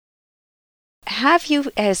have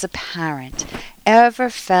you as a parent ever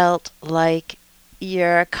felt like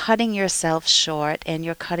you're cutting yourself short and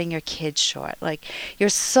you're cutting your kids short? Like you're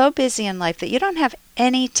so busy in life that you don't have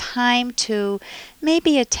any time to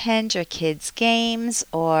maybe attend your kids' games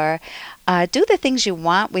or do the things you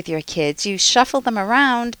want with your kids. You shuffle them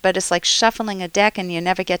around, but it's like shuffling a deck and you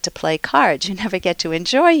never get to play cards. You never get to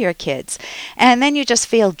enjoy your kids. And then you just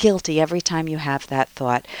feel guilty every time you have that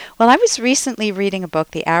thought. Well, I was recently reading a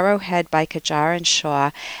book, The Arrowhead by Kajar and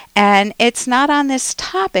Shaw, and it's not on this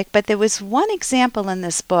topic, but there was one example in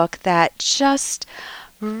this book that just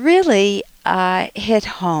really hit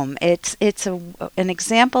home. It's an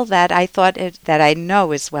example that I thought that I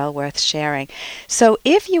know is well worth sharing. So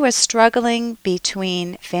if you are struggling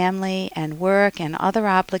between family and work and other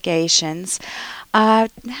obligations,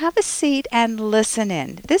 have a seat and listen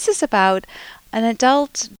in. This is about an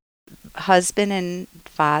adult husband and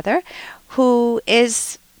father who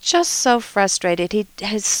is just so frustrated. He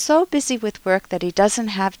is so busy with work that he doesn't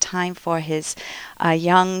have time for his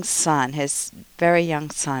young son, his very young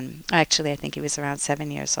son. Actually, I think he was around 7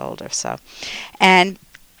 years old or so. And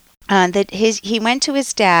he went to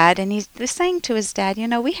his dad and he was saying to his dad,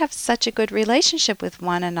 we have such a good relationship with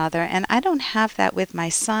one another and I don't have that with my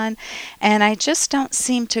son, and I just don't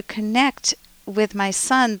seem to connect with my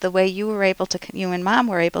son the way you and Mom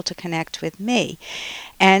were able to connect with me.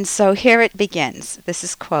 And so here it begins. This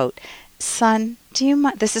is quote, "Son, do you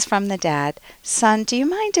mind?" This is from the dad. "Son, do you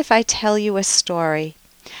mind if I tell you a story?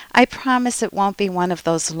 I promise it won't be one of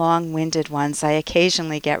those long-winded ones I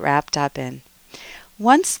occasionally get wrapped up in.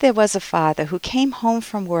 Once there was a father who came home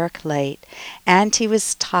from work late, and he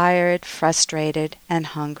was tired, frustrated, and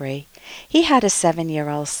hungry. He had a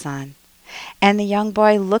 7-year-old son. And the young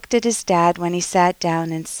boy looked at his dad when he sat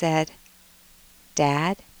down and said,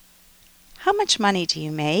 'Dad, how much money do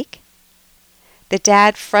you make?' The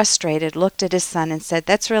dad, frustrated, looked at his son and said,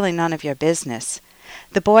 'That's really none of your business.'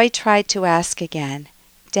 The boy tried to ask again,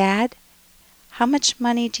 'Dad, how much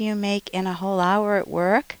money do you make in a whole hour at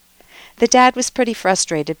work?' The dad was pretty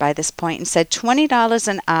frustrated by this point and said, $20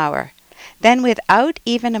 an hour. Then, without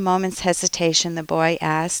even a moment's hesitation, the boy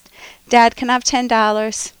asked, 'Dad, can I have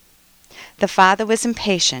 $10? The father was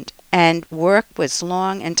impatient, and work was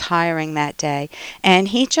long and tiring that day, and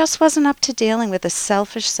he just wasn't up to dealing with a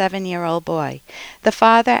selfish 7-year-old boy. The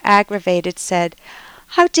father, aggravated, said,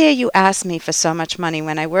 "How dare you ask me for so much money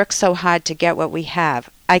when I work so hard to get what we have?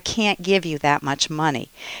 I can't give you that much money.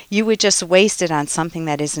 You would just waste it on something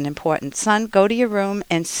that isn't important. Son, go to your room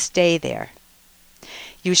and stay there.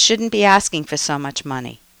 You shouldn't be asking for so much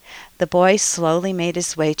money." The boy slowly made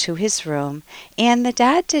his way to his room, and the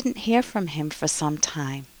dad didn't hear from him for some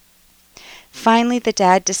time. Finally, the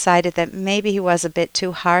dad decided that maybe he was a bit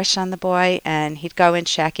too harsh on the boy and he'd go and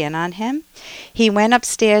check in on him. He went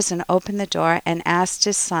upstairs and opened the door and asked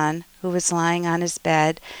his son, who was lying on his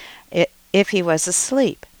bed, if he was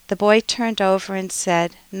asleep. The boy turned over and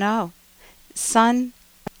said, "No. Son,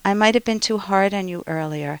 I might have been too hard on you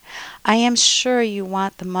earlier. I am sure you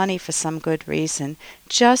want the money for some good reason.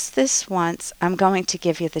 Just this once, I'm going to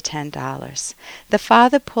give you the $10. The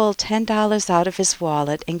father pulled $10 out of his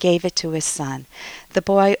wallet and gave it to his son. The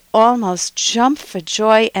boy almost jumped for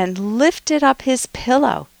joy and lifted up his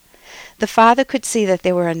pillow. The father could see that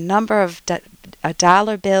there were a number of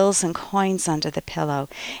dollar bills and coins under the pillow,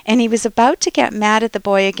 and he was about to get mad at the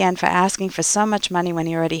boy again for asking for so much money when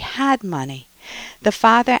he already had money. The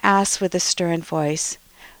father asked with a stern voice,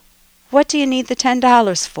 "What do you need the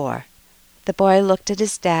 $10 for?" The boy looked at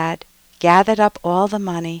his dad, gathered up all the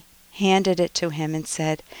money, handed it to him, and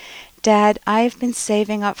said, "Dad, I have been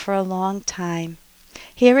saving up for a long time.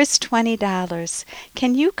 Here is $20.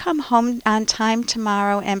 Can you come home on time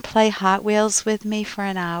tomorrow and play Hot Wheels with me for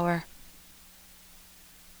an hour?"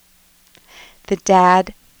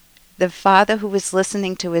 The father who was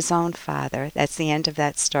listening to his own father, that's the end of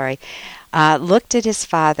that story, looked at his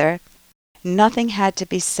father. Nothing had to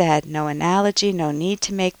be said, no analogy, no need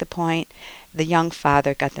to make the point. The young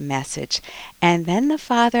father got the message. And then the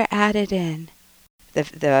father added in,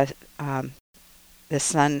 the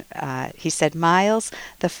son, he said, "Miles,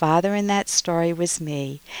 the father in that story was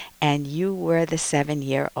me, and you were the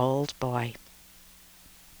 7-year-old boy."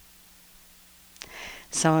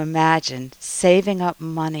 So imagine saving up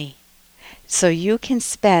money so you can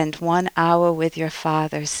spend 1 hour with your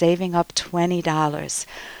father, saving up $20.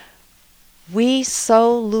 We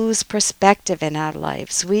so lose perspective in our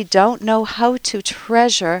lives. We don't know how to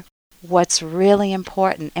treasure what's really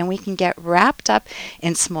important, and we can get wrapped up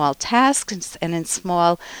in small tasks and in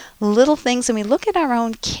small little things, and we look at our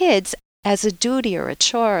own kids as a duty or a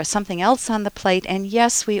chore or something else on the plate. And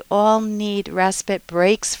yes, we all need respite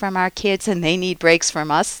breaks from our kids, and they need breaks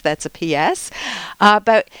from us. That's a PS.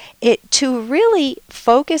 But to really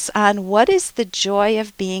focus on what is the joy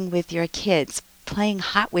of being with your kids, playing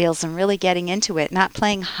Hot Wheels and really getting into it, not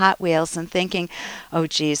playing Hot Wheels and thinking, oh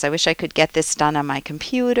geez, I wish I could get this done on my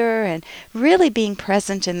computer, and really being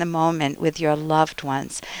present in the moment with your loved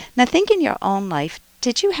ones. Now think in your own life,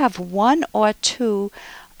 did you have one or two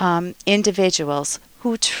individuals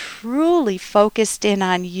who truly focused in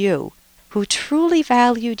on you, who truly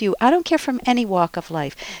valued you? I don't care, from any walk of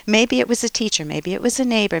life. Maybe it was a teacher, maybe it was a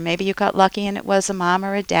neighbor, maybe you got lucky and it was a mom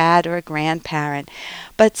or a dad or a grandparent,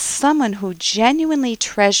 but someone who genuinely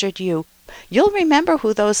treasured you. You'll remember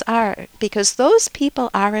who those are, because those people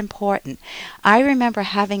are important. I remember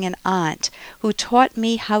having an aunt who taught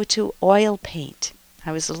me how to oil paint.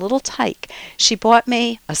 I was a little tyke. She bought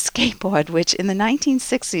me a skateboard, which in the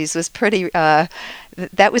 1960s was pretty,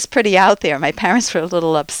 that was pretty out there. My parents were a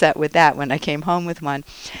little upset with that when I came home with one.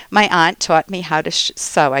 My aunt taught me how to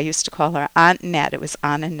sew. I used to call her Aunt Net. It was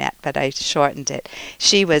Annette, but I shortened it.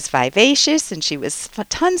 She was vivacious and she was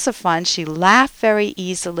tons of fun. She laughed very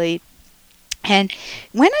easily. And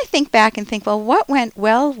when I think back and think, well, what went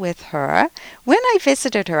well with her? When I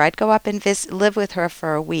visited her, I'd go up and live with her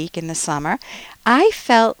for a week in the summer. I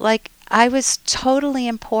felt like I was totally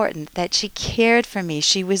important, that she cared for me.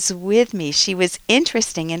 She was with me. She was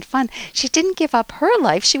interesting and fun. She didn't give up her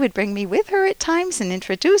life. She would bring me with her at times and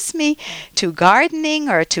introduce me to gardening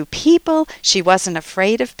or to people. She wasn't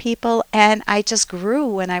afraid of people, and I just grew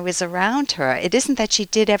when I was around her. It isn't that she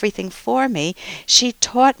did everything for me. She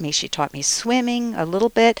taught me. She taught me swimming a little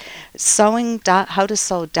bit, sewing, how to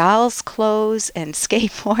sew dolls' clothes, and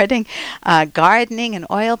skateboarding, gardening and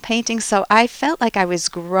oil painting. So I felt like I was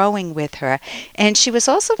growing with her. And she was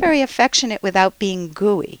also very affectionate without being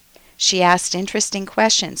gooey. She asked interesting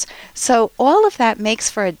questions. So all of that makes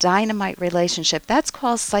for a dynamite relationship. That's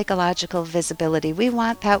called psychological visibility. We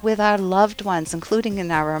want that with our loved ones, including in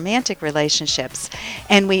our romantic relationships.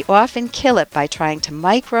 And we often kill it by trying to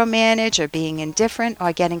micromanage or being indifferent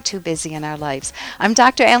or getting too busy in our lives. I'm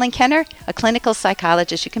Dr. Ellen Kenner, a clinical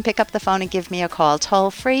psychologist. You can pick up the phone and give me a call toll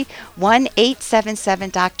free,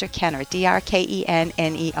 1-877-Dr. Kenner,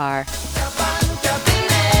 DrKenner.